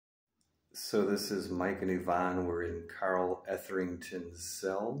So this is Mike and Yvonne. We're in Carl Etherington's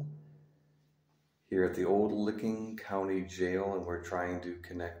cell here at the Old Licking County Jail, and we're trying to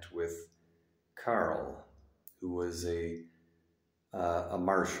connect with Carl, who was a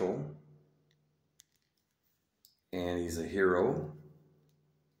marshal, and he's a hero,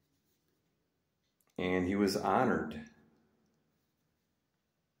 and he was honored.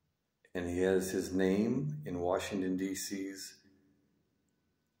 And he has his name in Washington, D.C.'s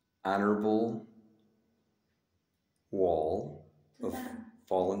Honorable Wall of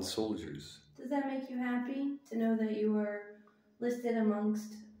Fallen Soldiers. Does that make you happy to know that you were listed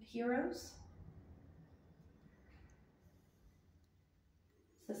amongst heroes?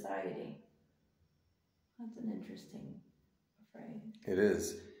 Society. That's an interesting phrase. It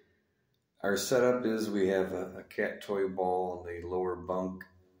is. Our setup is we have a cat toy ball in the lower bunk,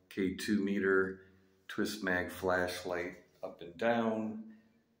 K2 meter, twist mag flashlight up and down.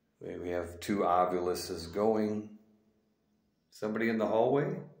 We have 2 Ovuluses going. Somebody in the hallway?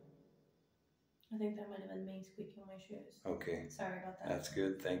 I think that might have been me squeaking my shoes. Okay. Sorry about that. That's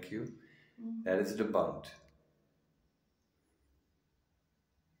good, thank you. That is debunked.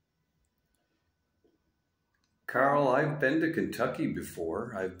 Carl, I've been to Kentucky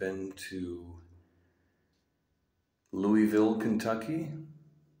before. I've been to Louisville, Kentucky.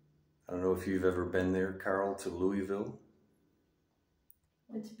 I don't know if you've ever been there, Carl, to Louisville.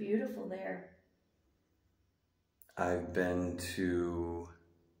 It's beautiful there. I've been to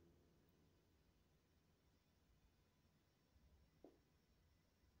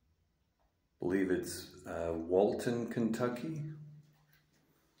I believe it's Walton, Kentucky.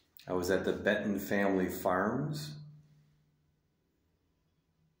 I was at the Benton Family Farms.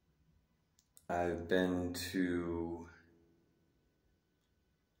 I've been to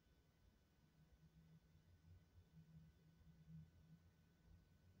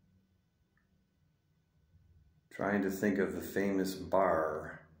trying to think of the famous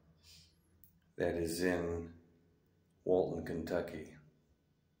bar that is in Walton, Kentucky.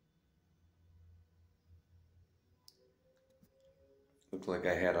 Looked like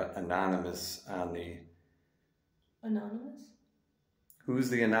I had anonymous on the... Anonymous? Who's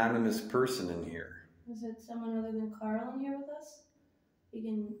the anonymous person in here? Is it someone other than Carl in here with us? You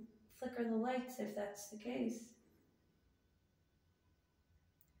can flicker the lights if that's the case.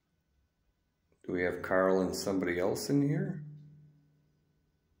 Do we have Carl and somebody else in here?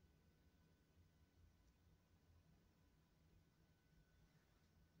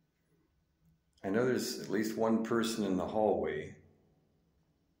 I know there's at least one person in the hallway.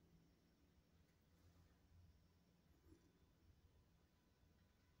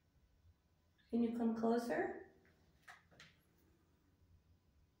 Can you come closer?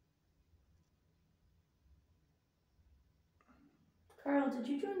 Carl, did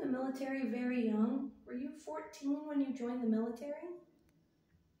you join the military very young? Were you 14 when you joined the military?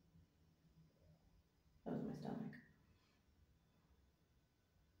 That was my stomach.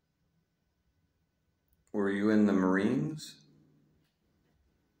 Were you in the Marines?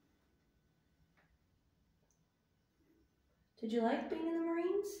 Did you like being in the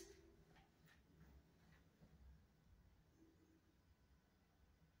Marines?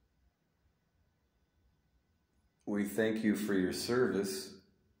 We thank you for your service.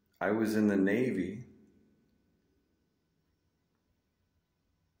 I was in the Navy.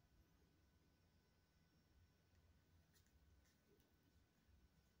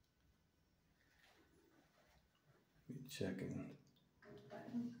 Checking.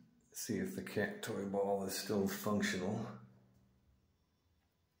 See if the cat toy ball is still functional.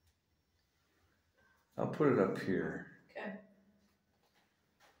 I'll put it up here. Okay.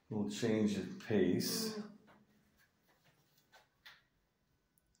 We'll change the pace.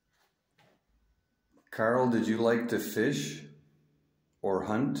 Carl, did you like to fish or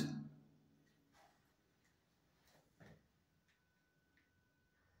hunt?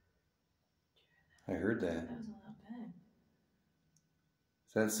 I heard that. That was a loud bang.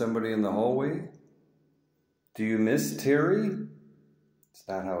 Is that somebody in the hallway? Do you miss Terry? It's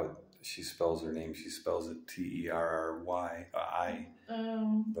not how she spells her name. She spells it T-E-R-R-Y-I.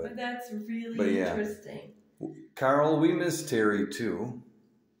 But that's really interesting. Carl, we miss Terry too.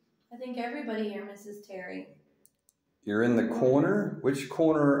 I think everybody here misses Terry. You're in the corner? Which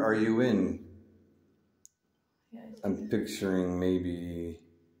corner are you in? Yeah, I'm picturing maybe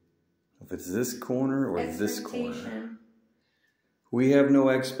if it's this corner or this corner. We have no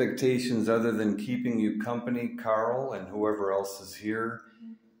expectations other than keeping you company, Carl, and whoever else is here,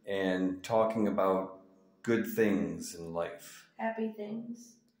 and talking about good things in life. Happy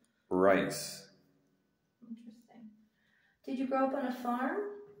things. Rice. Interesting. Did you grow up on a farm?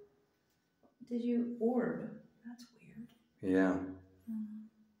 Did you orb? That's weird. Yeah.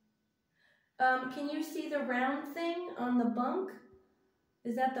 Can you see the round thing on the bunk?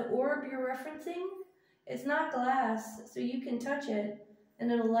 Is that the orb you're referencing? It's not glass, so you can touch it,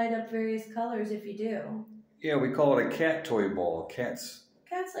 and it'll light up various colors if you do. Yeah, we call it a cat toy ball. Cats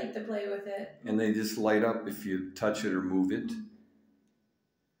like to play with it. And they just light up if you touch it or move it.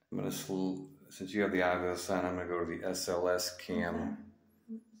 I'm going to, since you have the Oculus on, I'm going to go to the SLS cam. Okay.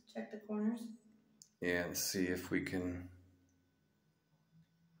 Let's check the corners. Yeah, and see if we can...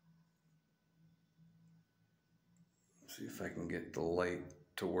 See if I can get the light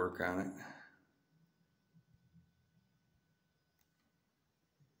to work on it.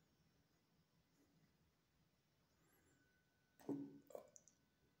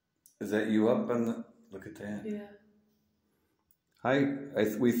 Is that you up on the... Look at that. Yeah. Hi,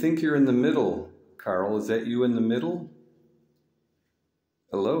 we think you're in the middle, Carl. Is that you in the middle?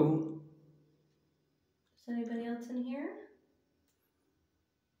 Hello? Is anybody else in here?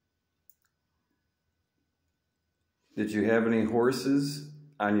 Did you have any horses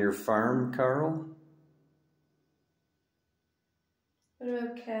on your farm, Carl? What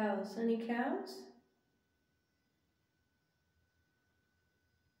about cows? Any cows?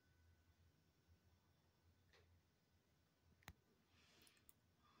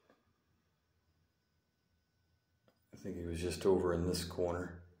 I think he was just over in this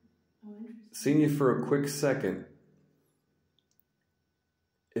corner. Oh, interesting. Seen you for a quick second.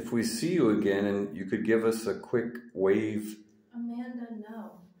 If we see you again and you could give us a quick wave. Amanda,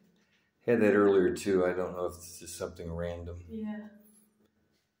 no. Had that earlier too. I don't know if it's just something random. Yeah.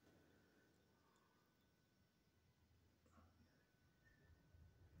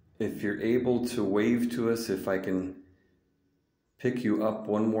 If you're able to wave to us, if I can pick you up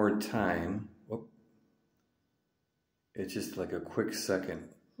one more time. Whoop. It's just like a quick second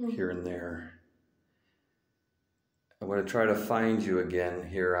here and there. I'm going to try to find you again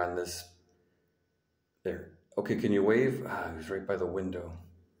here on this. There. Okay, can you wave? Ah, he was right by the window.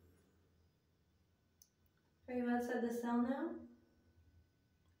 Are you outside the cell now?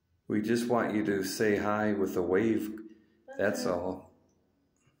 We just want you to say hi with a wave. That's all.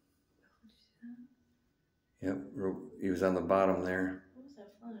 Yep, he was on the bottom there. What was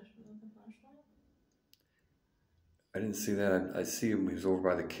that flash? Was that the flashlight? I didn't see that. I see him. He was over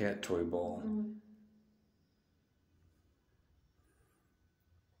by the cat toy ball.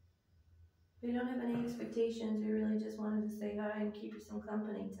 We don't have any expectations. We really just wanted to say hi and keep you some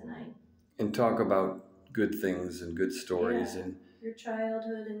company tonight. And talk about good things and good stories. Yeah. And your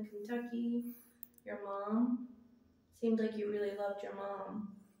childhood in Kentucky, your mom. Seemed like you really loved your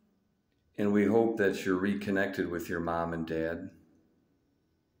mom. And we hope that you're reconnected with your mom and dad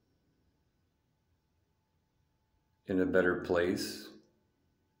in a better place.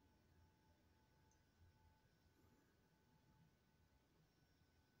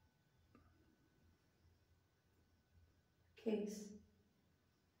 Case.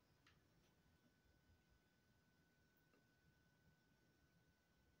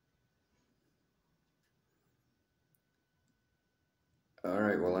 All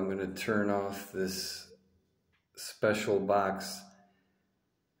right, well, I'm going to turn off this special box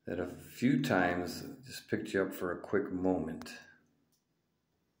that a few times just picked you up for a quick moment.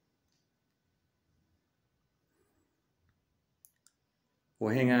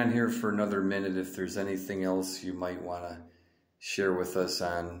 We'll hang on here for another minute if there's anything else you might want to share with us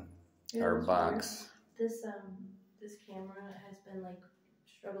on our box. Weird. This camera has been like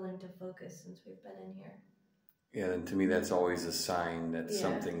struggling to focus since we've been in here. Yeah, and to me that's always a sign that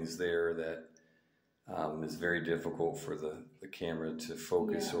something's there that is very difficult for the camera to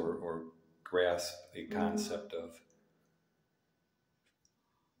focus or grasp a concept of.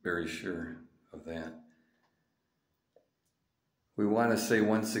 Very sure of that. We want to say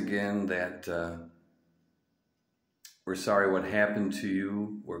once again that we're sorry what happened to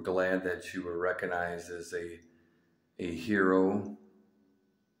you. We're glad that you were recognized as a hero.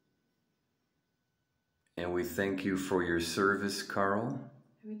 And we thank you for your service, Carl.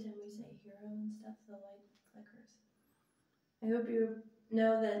 Every time we say hero and stuff, the light flickers. I hope you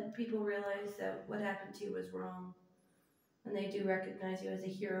know that people realize that what happened to you was wrong. And they do recognize you as a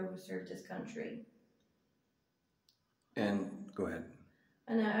hero who served his country. And go ahead.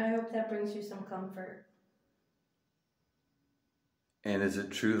 And I hope that brings you some comfort. And is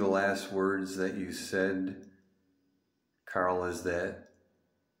it true the last words that you said, Carl, is that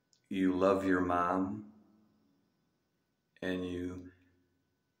you love your mom and you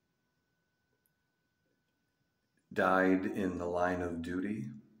died in the line of duty?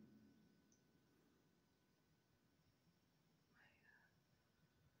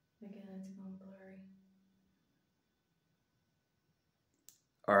 Again, it's going blurry.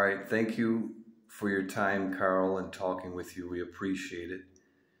 All right. Thank you for your time, Carl, and talking with you. We appreciate it.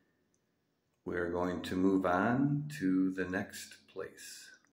 We're going to move on to the next place.